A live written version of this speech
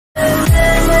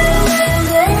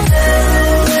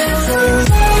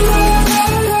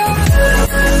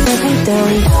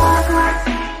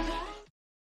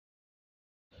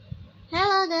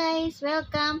guys,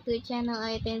 welcome to channel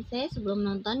Aitense. Sebelum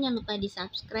nonton jangan lupa di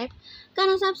subscribe,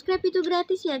 karena subscribe itu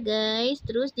gratis ya guys.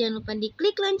 Terus jangan lupa di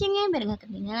klik loncengnya biar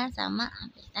gak ketinggalan sama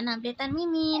updatean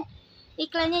Mimin.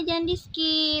 Iklannya jangan di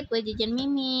skip buat jajan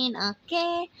Mimin.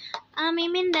 Oke,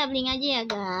 Mimin doubling aja ya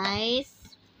guys.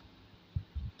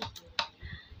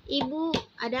 Ibu,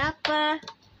 ada apa?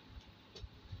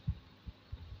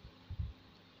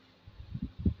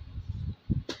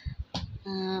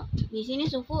 Di sini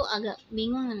Sufu agak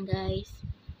bingung kan guys.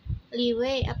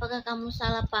 Liwei, apakah kamu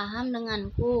salah paham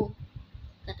denganku?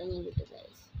 Katanya gitu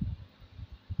guys.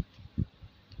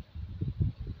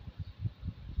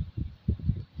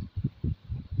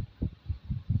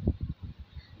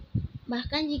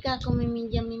 Bahkan jika aku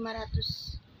meminjam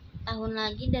 500 tahun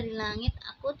lagi dari langit,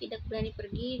 aku tidak berani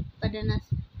pergi pada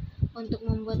untuk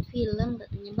membuat film,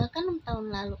 katanya. Bahkan 6 tahun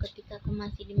lalu ketika aku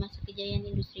masih di masa kejayaan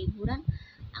industri hiburan,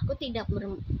 aku tidak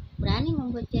berani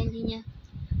membuat janjinya.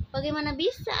 Bagaimana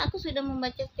bisa? Aku sudah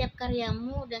membaca setiap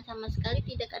karyamu dan sama sekali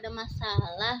tidak ada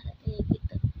masalah, katanya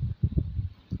gitu.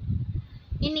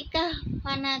 Inikah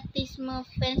fanatisme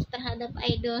fans terhadap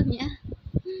idolnya?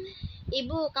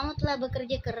 Ibu, kamu telah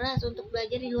bekerja keras untuk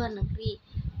belajar di luar negeri,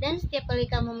 dan setiap kali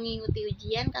kamu mengikuti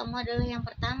ujian, kamu adalah yang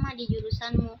pertama di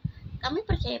jurusanmu. Kami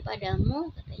percaya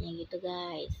padamu, katanya gitu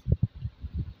guys.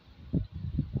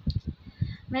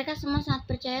 Mereka semua sangat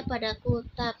percaya padaku,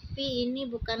 tapi ini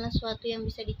bukanlah sesuatu yang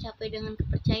bisa dicapai dengan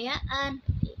kepercayaan.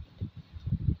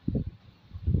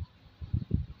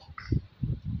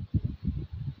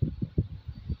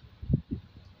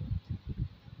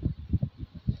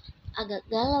 Agak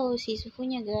galau si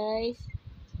Sufunya guys.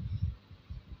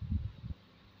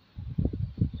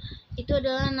 Itu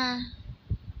adalah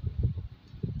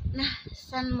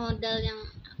san modal yang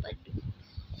apa?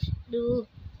 Duh,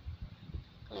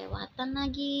 kelewatan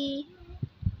lagi.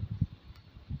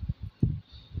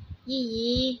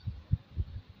 Yi.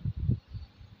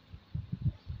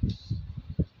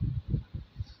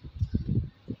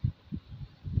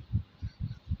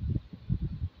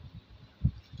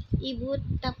 Ibu,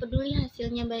 tak peduli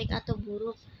hasilnya baik atau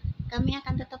buruk, kami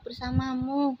akan tetap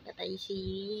bersamamu, kata isi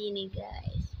ini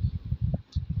guys.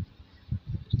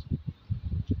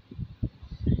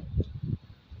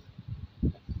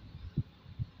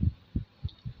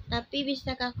 Tapi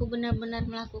bisakah aku benar-benar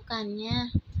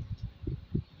melakukannya?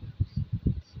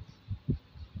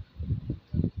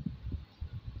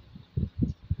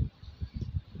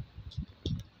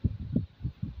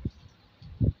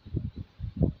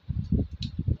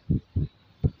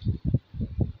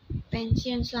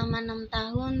 Pensiun selama 6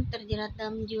 tahun, terjerat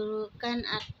dalam julukan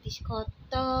artis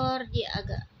kotor. Dia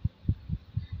agak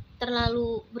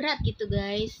terlalu berat gitu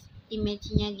guys,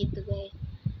 image-nya gitu guys.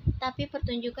 Tapi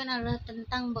pertunjukan adalah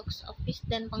tentang box office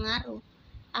dan pengaruh.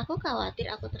 Aku khawatir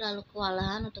aku terlalu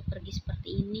kewalahan untuk pergi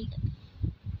seperti ini.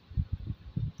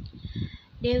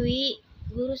 Dewi,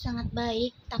 guru sangat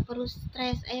baik, tak perlu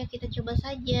stres. Ayo kita coba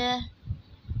saja.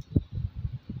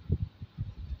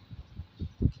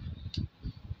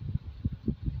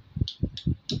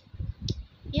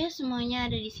 Ya, semuanya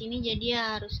ada di sini, jadi ya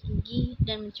harus gigih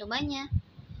dan mencobanya.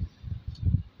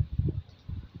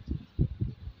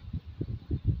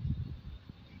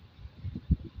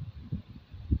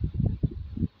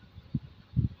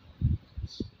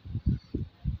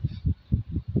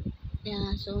 Dan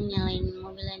langsung nyalain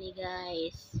mobilnya nih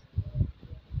guys.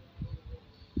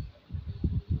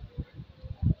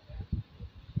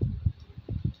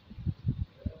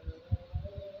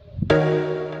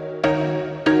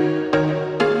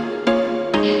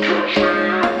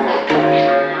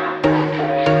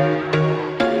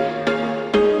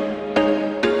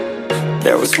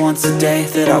 There was once a day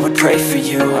that I would pray for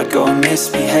you. I'd go and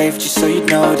misbehave just so you'd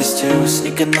notice too.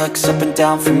 Sneaking looks up and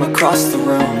down from across the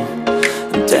room.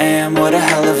 And damn, what a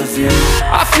hell of a view.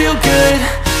 I feel good,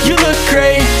 you look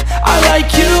great, I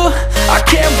like you, I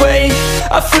can't wait.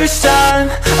 A first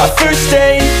time, a first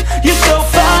date. You're so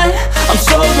fine, I'm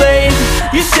so late.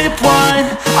 You sip wine,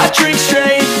 I drink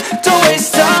straight. Don't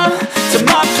waste time to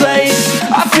my place.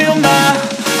 I feel my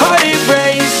heart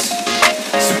erase.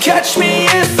 So catch me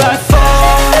if I fall.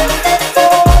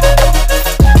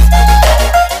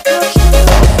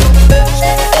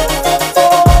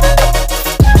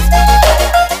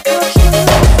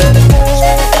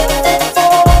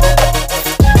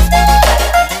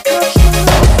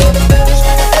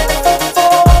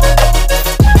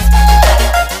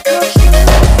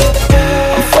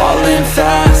 I'm falling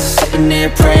fast, sitting here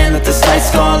praying that this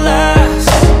night's gonna last.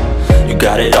 You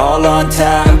got it all on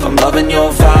tap, I'm loving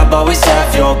your vibe, always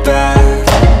have your back.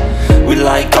 We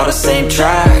like all the same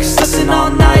tracks, listen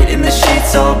all night in the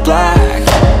sheets all black.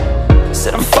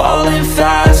 Said I'm falling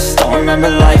fast, don't remember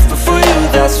life before you,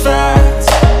 that's fact.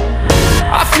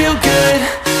 I feel good,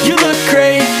 you look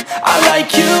great, I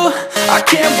like you, I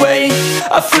can't wait.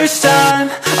 A first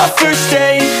time, a first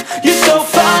date, you're so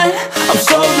fine, I'm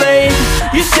so late.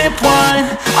 You sip wine,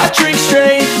 I drink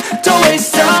straight, don't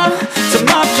waste time to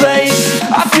my place.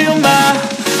 I feel my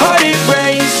heart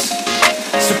erase,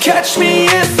 so catch me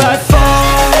if I fall.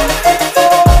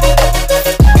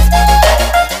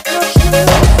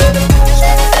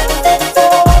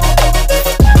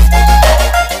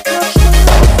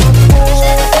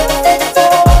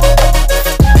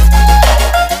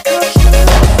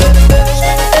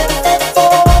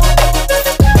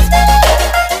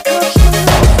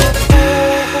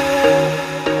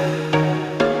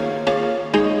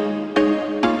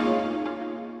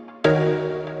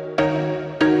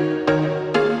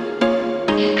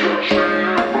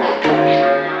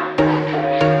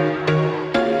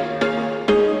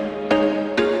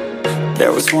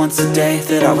 There was once a day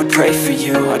that I would pray for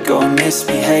you. I'd go and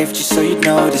misbehave just so you'd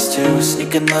notice too.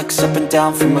 Sneaking looks up and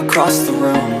down from across the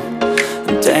room.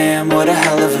 And damn, what a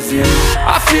hell of a view.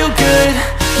 I feel good,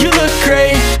 you look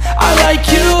great, I like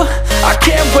you, I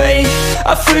can't wait.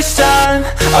 A first time,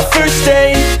 a first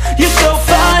date, you're so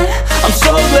fine, I'm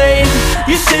so late.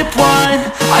 You sip wine,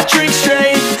 I drink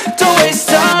straight, don't waste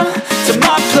time to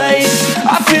my place.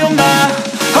 I feel my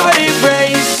heart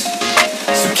erase,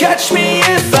 so catch me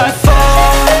if I fall.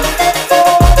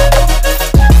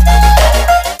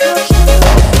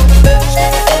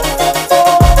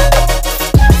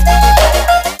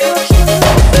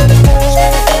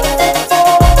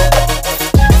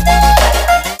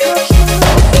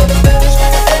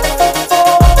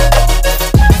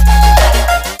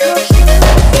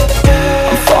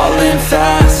 I'm falling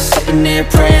fast, sitting here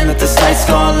praying that this night's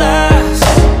gonna last.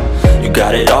 You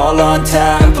got it all on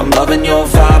tap, I'm loving your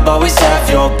vibe, always have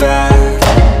your back.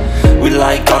 We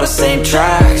like all the same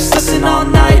tracks, listen all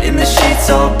night in the sheets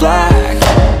all black.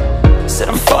 Said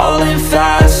I'm falling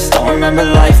fast, don't remember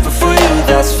life before you,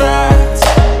 that's fact.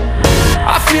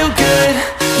 I feel good,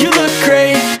 you look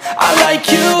great, I like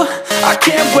you, I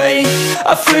can't wait.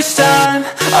 A first time,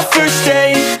 a first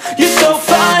date, you're so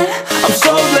fine, I'm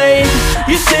so late.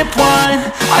 You sip wine,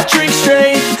 I drink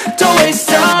straight, don't waste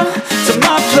time to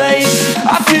my place.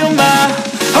 I feel my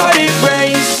heart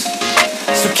erase,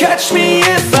 so catch me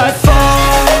if I fall.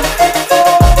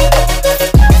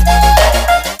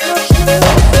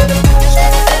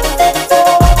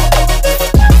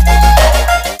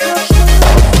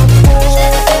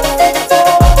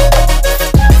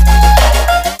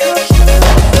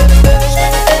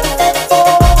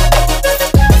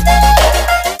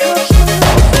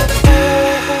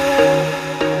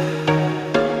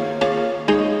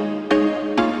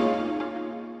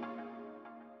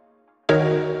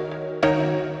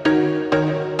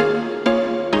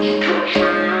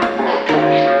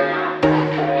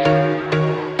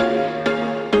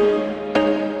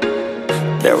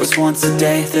 There was once a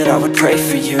day that I would pray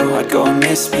for you. I'd go and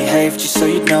misbehave just so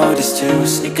you'd notice too.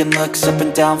 Sneaking looks up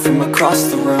and down from across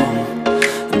the room.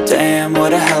 And damn,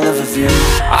 what a hell of a view.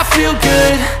 I feel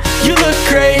good, you look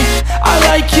great, I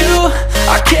like you,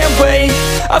 I can't wait.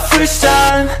 A first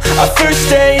time, a first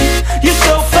date, you're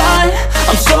so fine,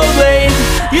 I'm so late.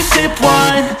 You sip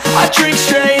wine, I drink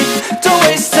straight, don't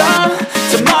waste time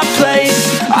to my place.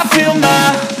 I feel my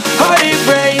heart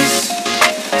erase,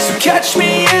 so catch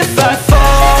me if I fall.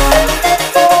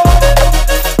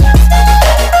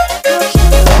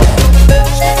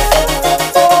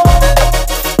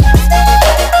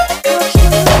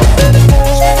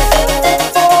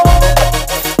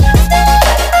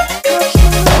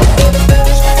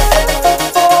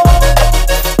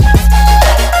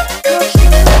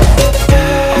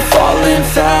 I'm falling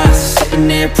fast, sitting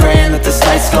here praying that this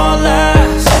night's gonna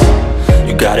last.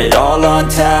 You got it all on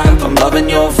tap, I'm loving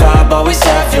your vibe, always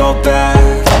have your back.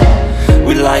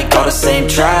 We like all the same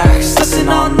tracks, listen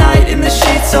all night in the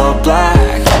sheets all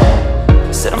black.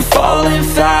 Said I'm falling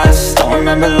fast, don't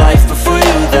remember life before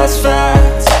you, that's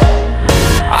fact.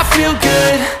 I feel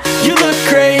good, you look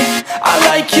great, I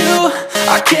like you,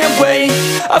 I can't wait.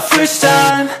 A first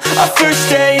time, a first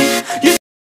date, you.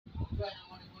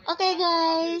 Oke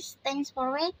guys, thanks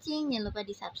for watching. Jangan lupa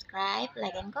di subscribe,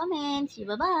 like, and comment. See you,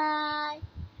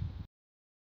 bye-bye.